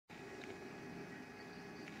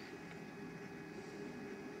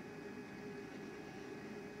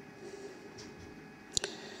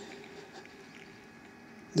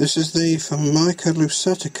This is the Formica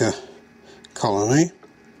lusatica colony,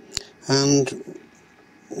 and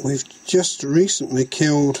we've just recently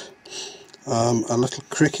killed a little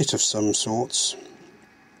cricket of some sorts.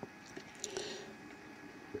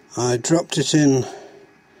 I dropped it in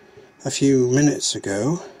a few minutes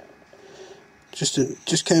ago.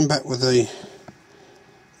 Just came back with a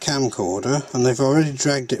camcorder, and they've already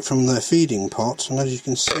dragged it from their feeding pot, and as you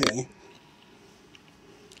can see,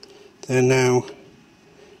 they're now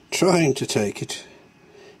trying to take it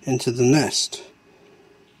into the nest,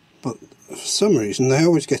 but for some reason they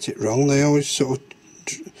always get it wrong. They always sort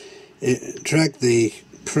of drag the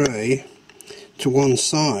prey to one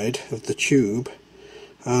side of the tube,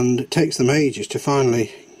 and it takes them ages to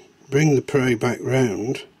finally bring the prey back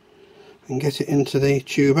round and get it into the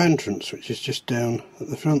tube entrance, which is just down at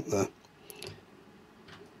the front there.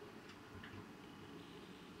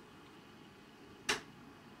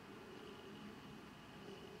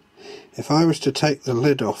 If I was to take the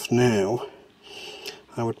lid off now,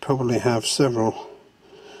 I would probably have several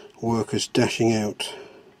workers dashing out,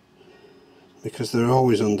 because they're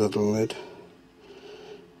always under the lid.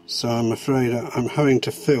 So I'm afraid I'm having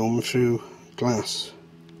to film through glass.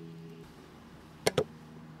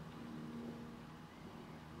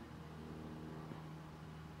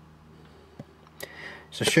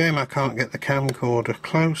 It's a shame I can't get the camcorder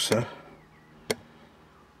closer,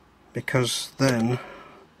 because then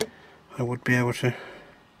I would be able to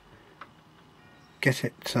get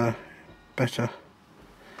it better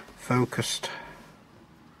focused.